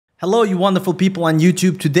Hello, you wonderful people on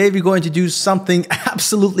YouTube. Today we're going to do something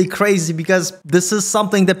absolutely crazy because this is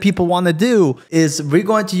something that people want to do. Is we're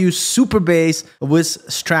going to use Supabase with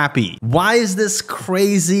Strapi. Why is this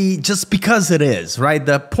crazy? Just because it is, right?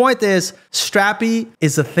 The point is Strapi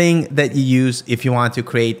is a thing that you use if you want to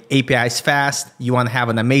create APIs fast, you want to have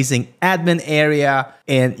an amazing admin area,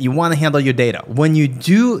 and you want to handle your data. When you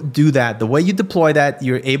do that, the way you deploy that,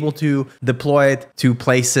 you're able to deploy it to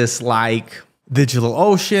places like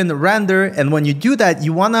DigitalOcean, Render. And when you do that,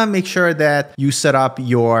 you want to make sure that you set up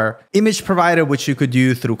your image provider, which you could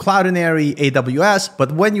do through Cloudinary, AWS.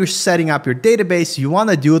 But when you're setting up your database, you want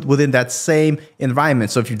to do it within that same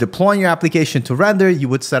environment. So if you're deploying your application to Render, you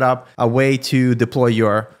would set up a way to deploy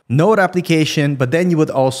your Node application, but then you would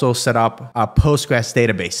also set up a Postgres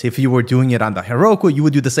database. If you were doing it on the Heroku, you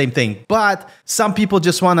would do the same thing. But some people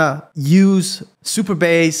just want to use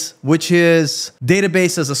Supabase, which is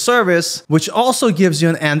database as a service, which also gives you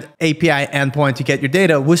an API endpoint to get your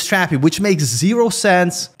data with Strapi, which makes zero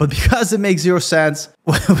sense. But because it makes zero sense,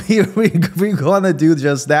 we're going to do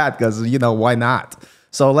just that because, you know, why not?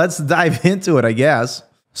 So let's dive into it, I guess.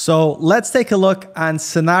 So let's take a look on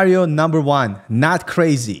scenario number one. Not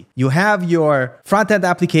crazy. You have your front-end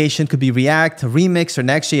application, could be React, Remix, or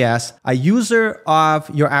Next.js. A user of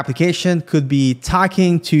your application could be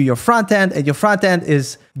talking to your front-end, and your front-end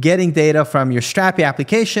is getting data from your Strapi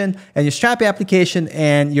application, and your Strapi application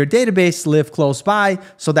and your database live close by,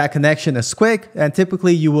 so that connection is quick. And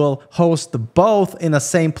typically you will host both in the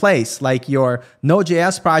same place, like your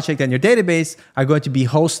Node.js project and your database are going to be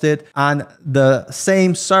hosted on the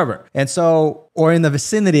same server. And so, or in the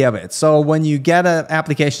vicinity of it. So when you get an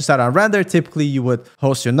application started on Render, typically you would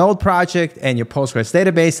host your Node project and your Postgres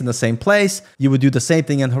database in the same place. You would do the same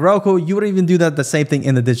thing in Heroku. You would even do the same thing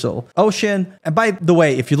in the DigitalOcean. And by the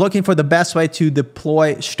way, if you're looking for the best way to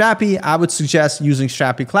deploy Strapi, I would suggest using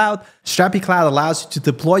Strapi Cloud. Strapi Cloud allows you to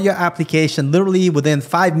deploy your application literally within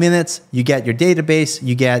 5 minutes. You get your database,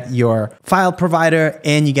 you get your file provider,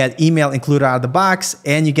 and you get email included out of the box,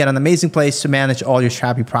 and you get an amazing place to manage all your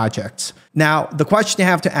Strapi projects. Now, the question you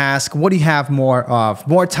have to ask, what do you have more of?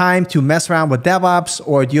 More time to mess around with DevOps,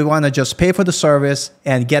 or do you want to just pay for the service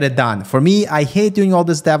and get it done? For me, I hate doing all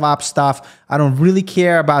this DevOps stuff. I don't really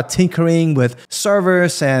care about tinkering with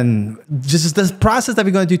servers and just this process that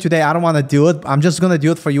we're going to do today. I don't want to do it. I'm just going to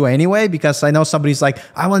do it for you anyway, because I know somebody's like,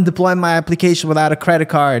 I want to deploy my application without a credit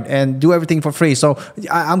card and do everything for free. So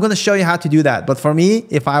I'm going to show you how to do that. But for me,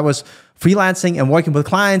 if I was freelancing and working with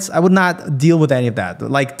clients, I would not deal with any of that.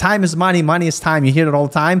 Like, time is money, money is time. You hear it all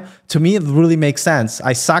the time. To me, it really makes sense.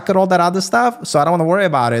 I suck at all that other stuff, so I don't want to worry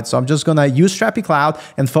about it. So I'm just going to use Strapi Cloud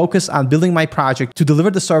and focus on building my project to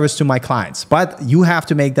deliver the service to my clients. But you have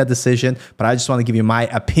to make that decision. But I just want to give you my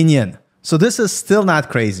opinion. So this is still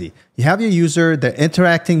not crazy. You have your user, they're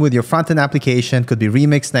interacting with your front-end application, could be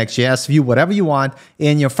Remix, Next.js, Vue, whatever you want.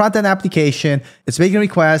 In your front-end application, it's making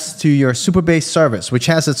requests to your Supabase service, which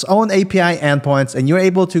has its own API endpoints, and you're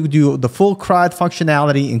able to do the full CRUD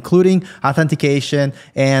functionality, including authentication,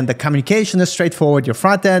 and the communication is straightforward. Your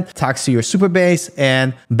front-end talks to your Supabase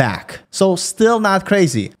and back. So still not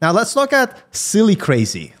crazy. Now let's look at silly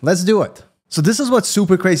crazy. Let's do it. So this is what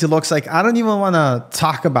super crazy looks like. I don't even want to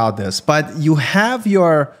talk about this, but you have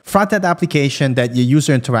your front-end application that your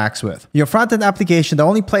user interacts with. Your front-end application, the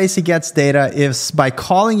only place it gets data is by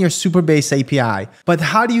calling your Supabase API. But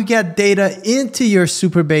how do you get data into your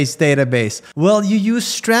Supabase database? Well, you use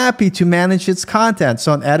Strapi to manage its content.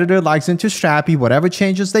 So an editor logs into Strapi, whatever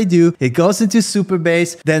changes they do, it goes into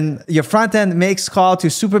Supabase, then your front-end makes call to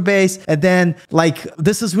Supabase, and then, like,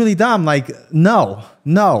 this is really dumb. Like, no,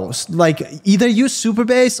 like, either use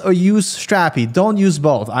Supabase or use Strapi. Don't use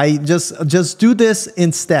both. I just do this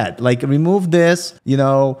instead. Like, remove this, you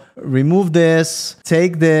know, remove this,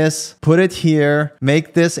 take this, put it here,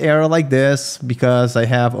 make this arrow like this because I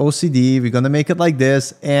have OCD. We're going to make it like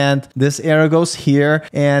this. And this arrow goes here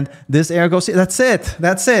and this arrow goes here. That's it.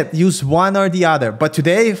 That's it. Use one or the other. But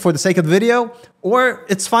today, for the sake of the video, or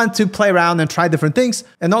it's fun to play around and try different things.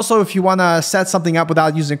 And also, if you want to set something up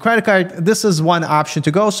without using a credit card, this is one option to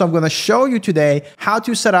go. So I'm going to show you today how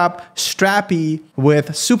to set up Strapi with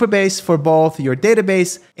Supabase for both your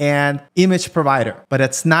database and image provider. But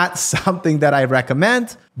it's not something that I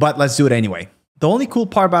recommend, but let's do it anyway. The only cool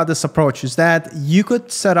part about this approach is that you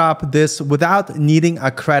could set up this without needing a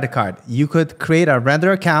credit card. You could create a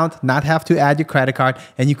render account, not have to add your credit card,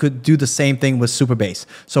 and you could do the same thing with Supabase.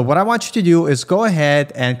 So what I want you to do is go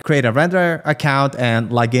ahead and create a render account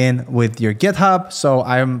and log in with your GitHub. So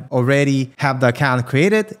I'm already have the account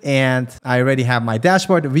created and I already have my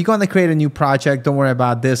dashboard. We're going to create a new project. Don't worry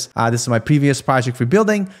about this. This is my previous project for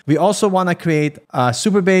building. We also want to create a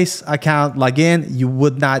Supabase account, log in. You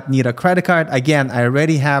would not need a credit card. Again, I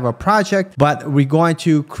already have a project, but we're going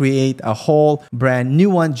to create a whole brand new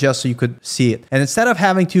one just so you could see it. And instead of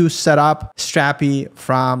having to set up Strapi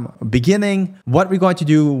from beginning, what we're going to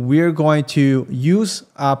do, we're going to use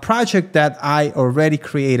a project that I already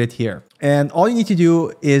created here. And all you need to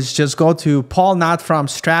do is just go to Paul, not from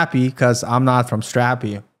Strapi, because I'm not from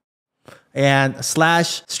Strapi, and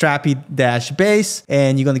 /Strapi-base,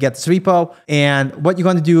 and you're going to get this repo. And what you're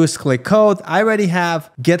going to do is click code. I already have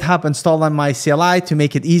GitHub installed on my CLI to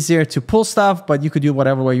make it easier to pull stuff, but you could do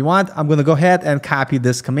whatever way you want. I'm going to go ahead and copy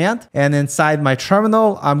this command. And inside my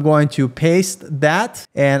terminal, I'm going to paste that,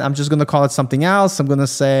 and I'm just going to call it something else. I'm going to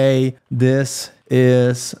say this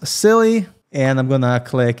is silly. And I'm going to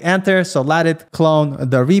click enter. So let it clone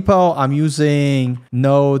the repo. I'm using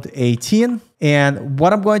node 18. And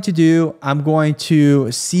what I'm going to do, I'm going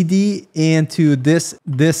to cd into this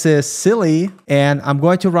is silly, and I'm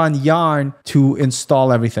going to run yarn to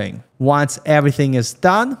install everything. Once everything is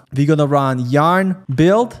done, we're going to run yarn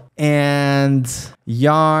build and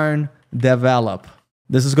yarn develop.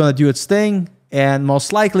 This is going to do its thing, and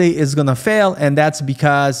most likely it's going to fail, and that's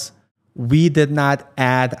because we did not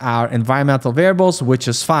add our environmental variables, which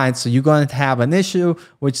is fine. So you're going to have an issue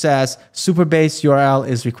which says Supabase URL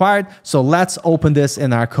is required. So let's open this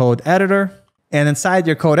in our code editor. And inside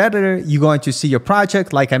your code editor, you're going to see your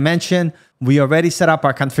project. Like I mentioned, we already set up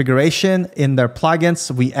our configuration in their plugins.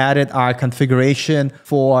 We added our configuration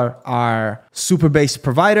for our Supabase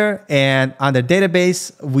provider, and on the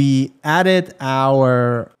database, we added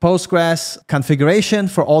our Postgres configuration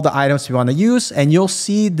for all the items we want to use. And you'll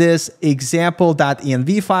see this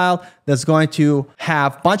example.env file that's going to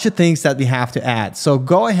have a bunch of things that we have to add. So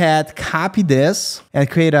go ahead, copy this and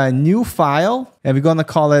create a new file, and we're going to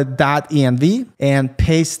call it .env and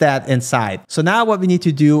paste that inside. So now what we need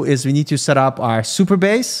to do is we need to set up our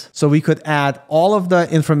Supabase so we could add all of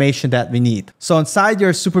the information that we need. So inside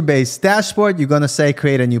your Supabase dashboard, you're going to say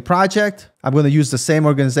create a new project. I'm going to use the same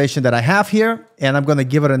organization that I have here, and I'm going to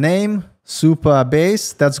give it a name,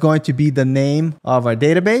 Supabase. That's going to be the name of our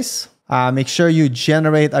database. Make sure you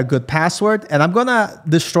generate a good password, and I'm going to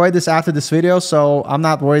destroy this after this video, so I'm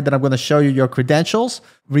not worried that I'm going to show you your credentials.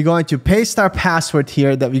 We're going to paste our password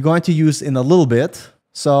here that we're going to use in a little bit.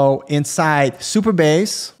 So inside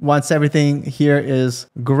Supabase, once everything here is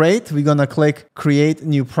great, we're going to click create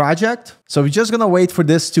new project. So we're just going to wait for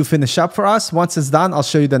this to finish up for us. Once it's done, I'll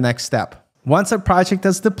show you the next step. Once our project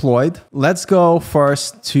is deployed, let's go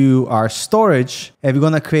first to our storage, and we're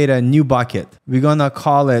going to create a new bucket. We're going to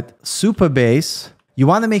call it Supabase. You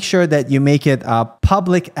want to make sure that you make it a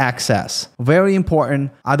public access. Very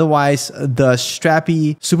important. Otherwise, the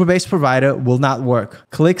Strapi Supabase provider will not work.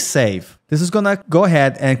 Click save. This is going to go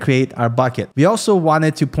ahead and create our bucket. We also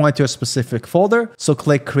wanted to point to a specific folder. So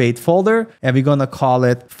click create folder, and we're going to call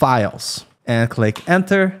it files, and click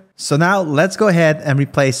enter. So now let's go ahead and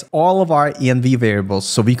replace all of our env variables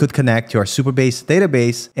so we could connect to our Supabase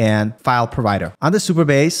database and file provider. Under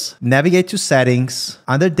Supabase, navigate to settings.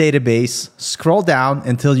 Under database, scroll down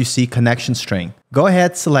until you see connection string. Go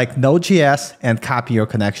ahead, select Node.js and copy your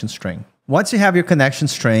connection string. Once you have your connection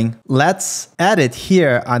string, let's add it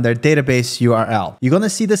here under database URL. You're going to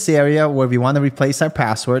see this area where we want to replace our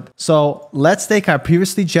password. So let's take our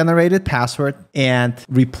previously generated password and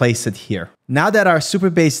replace it here. Now that our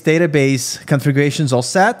Supabase database configuration is all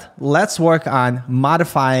set, let's work on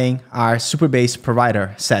modifying our Supabase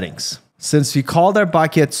provider settings. Since we called our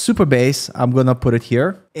bucket Supabase, I'm going to put it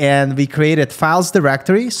here. And we created files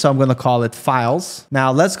directory, so I'm going to call it files.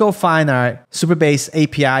 Now let's go find our Supabase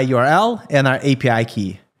API URL and our API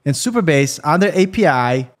key. In Supabase, under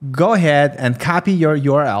API, go ahead and copy your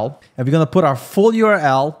URL. And we're going to put our full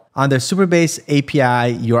URL under Supabase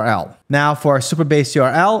API URL. Now for our Supabase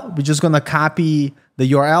URL, we're just going to copy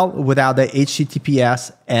the URL without the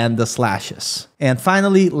HTTPS and the slashes. And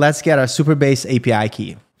finally, let's get our Supabase API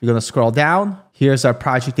key. You're going to scroll down. Here's our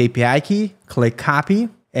project API key. Click copy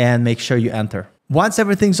and make sure you enter. Once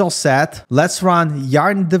everything's all set, let's run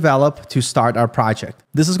yarn develop to start our project.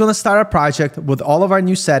 This is going to start our project with all of our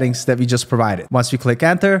new settings that we just provided. Once we click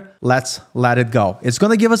enter, let's let it go. It's going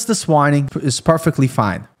to give us this warning. It's perfectly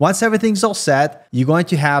fine. Once everything's all set, you're going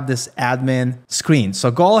to have this admin screen.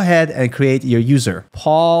 So go ahead and create your user.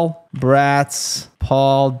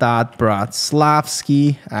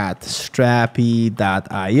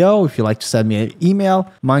 paul.bratslavsky@strapi.io. If you'd like to send me an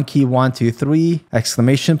email, monkey123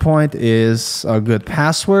 exclamation point is a good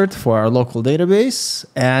password for our local database,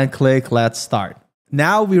 and click let's start.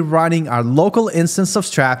 Now we're running our local instance of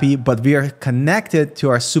Strapi, but we are connected to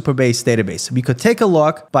our Supabase database. We could take a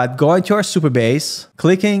look, but going to our Supabase,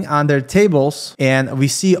 clicking under tables, and we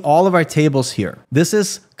see all of our tables here. This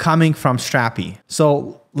is coming from Strapi.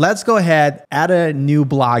 So let's go ahead, add a new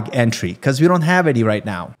blog entry because we don't have any right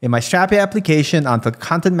now. In my Strapi application on the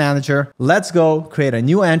content manager, let's go create a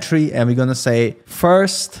new entry, and we're going to say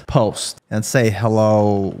first post and say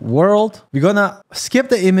hello world. We're going to skip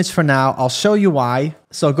the image for now. I'll show you why.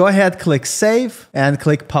 So go ahead, click save and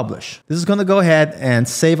click publish. This is going to go ahead and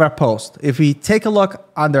save our post. If we take a look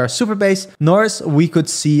under our Supabase, notice we could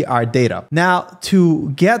see our data. Now to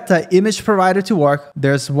get the image provider to work,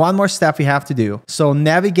 there's one more step we have to do. So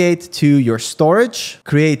navigate to your storage,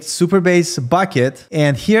 create Supabase bucket,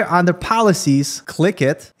 and here under policies, click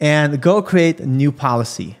it and go create a new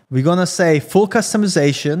policy. We're going to say full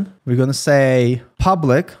customization. We're going to say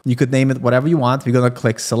public. You could name it whatever you want. We're going to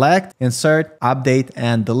click select, insert, update,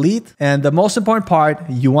 and delete. And the most important part,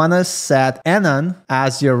 you want to set Anon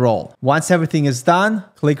as your role. Once everything is done,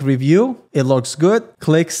 click review. It looks good.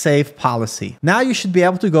 Click save policy. Now you should be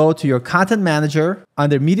able to go to your content manager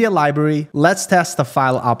under media library. Let's test the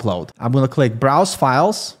file upload. I'm going to click browse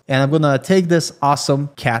files, and I'm going to take this awesome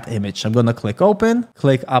cat image. I'm going to click open,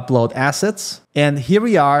 click upload assets. And here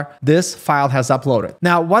we are, this file has uploaded.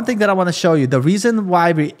 Now, one thing that I want to show you, the reason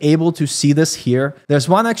why we're able to see this here, there's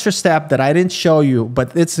one extra step that I didn't show you,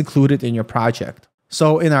 but it's included in your project.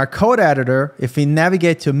 So in our code editor, if we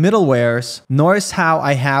navigate to middlewares, notice how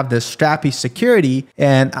I have this Strapi security.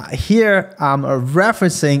 And here I'm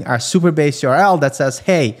referencing our Supabase URL that says,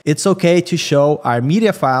 hey, it's okay to show our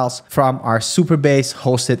media files from our Supabase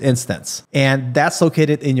hosted instance. And that's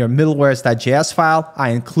located in your middlewares.js file.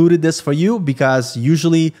 I included this for you because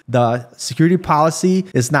usually the security policy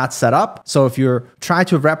is not set up. So if you're trying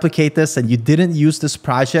to replicate this and you didn't use this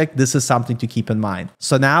project, this is something to keep in mind.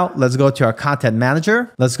 So now let's go to our content manager.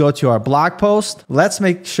 Let's go to our blog post. Let's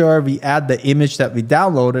make sure we add the image that we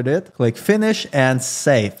downloaded it. Click finish and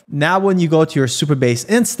save. Now when you go to your Supabase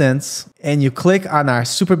instance and you click on our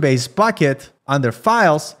Supabase bucket under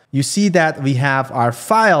files, you see that we have our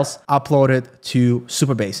files uploaded to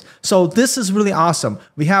Supabase. So this is really awesome.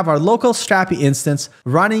 We have our local Strapi instance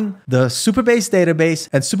running the Supabase database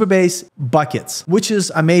and Supabase buckets, which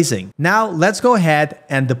is amazing. Now let's go ahead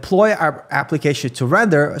and deploy our application to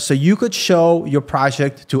render so you could show your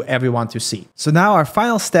project to everyone to see. So now our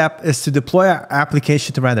final step is to deploy our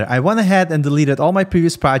application to render. I went ahead and deleted all my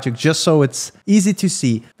previous projects just so it's easy to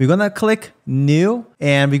see. We're gonna click new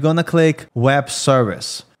and we're gonna click web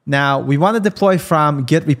service. Now, we want to deploy from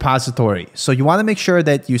Git repository. So you want to make sure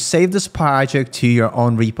that you save this project to your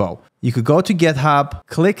own repo. You could go to GitHub,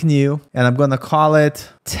 click new, and I'm going to call it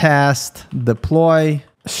test deploy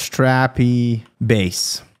Strapi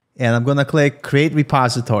base. And I'm going to click create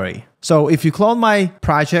repository. So if you clone my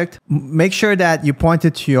project, make sure that you point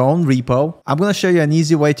it to your own repo. I'm going to show you an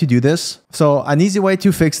easy way to do this. So an easy way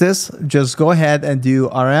to fix this, just go ahead and do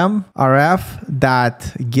rm-rf.git.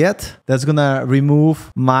 That's going to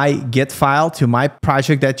remove my Git file to my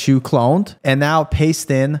project that you cloned. And now paste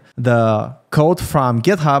in the code from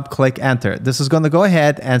GitHub, click enter. This is going to go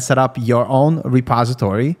ahead and set up your own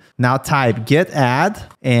repository. Now type git add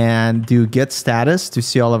and do git status to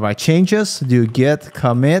see all of our changes. Do git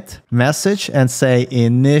commit message and say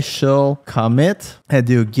initial commit and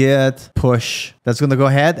do git push. That's going to go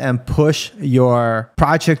ahead and push your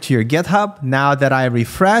project to your GitHub. Now that I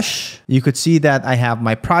refresh, you could see that I have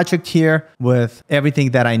my project here with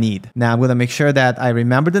everything that I need. Now I'm going to make sure that I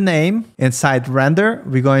remember the name. Inside render,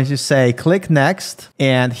 we're going to say click next.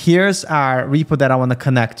 And here's our repo that I want to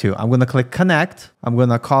connect to. I'm going to click connect. I'm going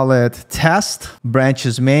to call it test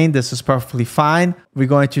branches main. This is perfectly fine. We're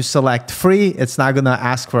going to select free. It's not going to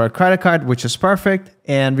ask for a credit card, which is perfect.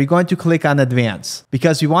 And we're going to click on advanced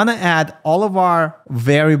because we want to add all of our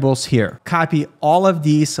variables here. Copy all of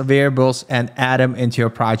these variables and add them into your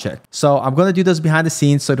project. So I'm going to do this behind the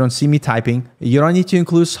scenes so you don't see me typing. You don't need to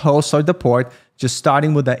include host or the port, just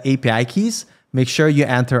starting with the API keys. Make sure you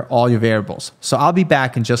enter all your variables. So I'll be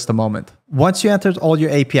back in just a moment. Once you entered all your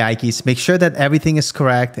API keys, make sure that everything is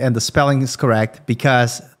correct and the spelling is correct,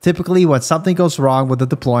 because typically when something goes wrong with the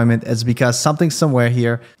deployment, it's because something somewhere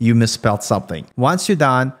here, you misspelled something. Once you're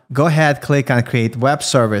done, go ahead, click on create web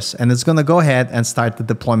service, and it's going to go ahead and start the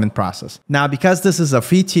deployment process. Now, because this is a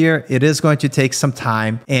free tier, it is going to take some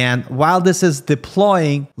time. And while this is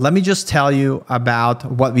deploying, let me just tell you about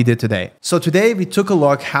what we did today. So today we took a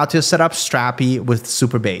look how to set up Strapi with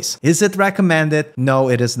Supabase. Is it recommended? No,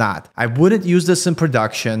 it is not. I wouldn't use this in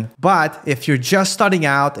production, but if you're just starting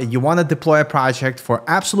out and you want to deploy a project for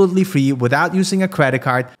absolutely free without using a credit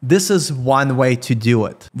card, this is one way to do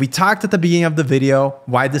it. We talked at the beginning of the video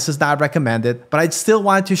why this is not recommended, but I still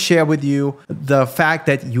wanted to share with you the fact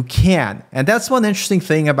that you can. And that's one interesting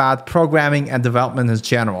thing about programming and development in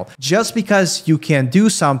general. Just because you can do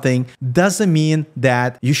something doesn't mean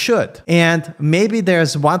that you should. And maybe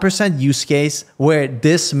there's 1% use case where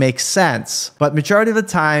this makes sense, but majority of the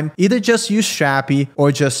time, either just use Strapi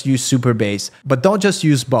or just use Supabase, but don't just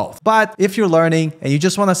use both. But if you're learning and you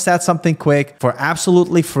just want to set something quick for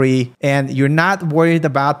absolutely free and you're not worried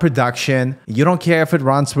about production, you don't care if it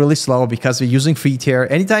runs really slow because you're using free tier,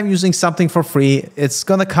 anytime using something for free, it's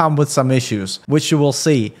going to come with some issues, which you will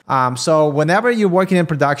see. So whenever you're working in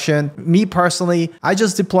production, me personally, I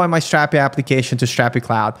just deploy my Strapi application to Strapi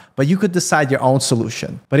Cloud, but you could decide your own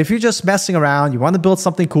solution. But if you're just messing around, you want to build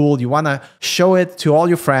something cool, you want to show it to all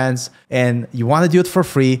your friends, and you want to do it for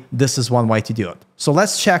free, this is one way to do it. So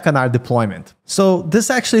let's check on our deployment. So this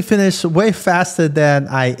actually finished way faster than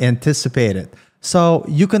I anticipated. So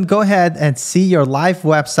you can go ahead and see your live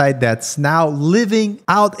website that's now living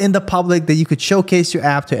out in the public, that you could showcase your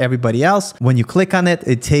app to everybody else. When you click on it,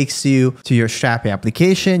 it takes you to your Strapi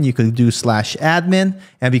application. You can do /admin.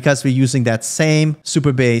 And because we're using that same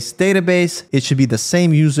Supabase database, it should be the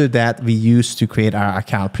same user that we used to create our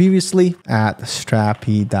account previously at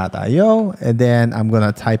strapi.io. And then I'm going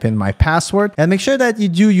to type in my password, and make sure that you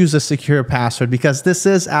do use a secure password because this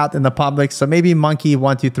is out in the public. So maybe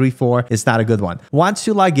monkey1234 is not a good one. Once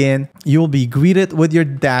you log in, you will be greeted with your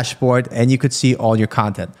dashboard and you could see all your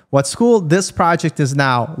content. What's cool, this project is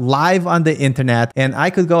now live on the internet, and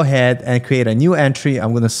I could go ahead and create a new entry.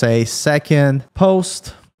 I'm going to say second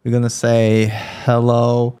post. We're going to say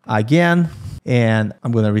hello again. And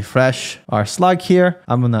I'm going to refresh our slug here.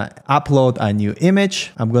 I'm going to upload a new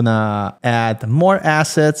image. I'm going to add more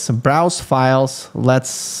assets, browse files.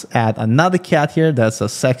 Let's add another cat here. That's a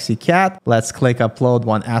sexy cat. Let's click upload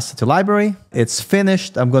one asset to library. It's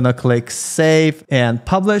finished. I'm going to click save and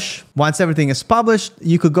publish. Once everything is published,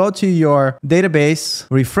 you could go to your database,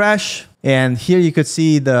 refresh, and here you could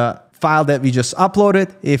see the file that we just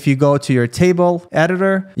uploaded. If you go to your table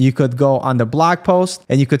editor, you could go on the blog post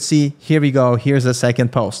and you could see, here we go, here's the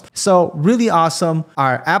second post. So really awesome.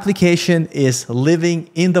 Our application is living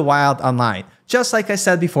in the wild online. Just like I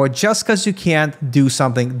said before, just because you can't do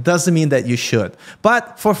something doesn't mean that you should.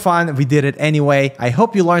 But for fun, we did it anyway. I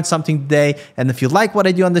hope you learned something today. And if you like what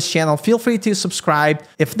I do on this channel, feel free to subscribe.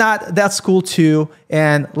 If not, that's cool too.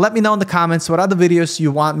 And let me know in the comments what other videos you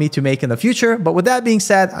want me to make in the future. But with that being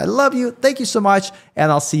said, I love you. Thank you so much. And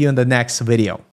I'll see you in the next video.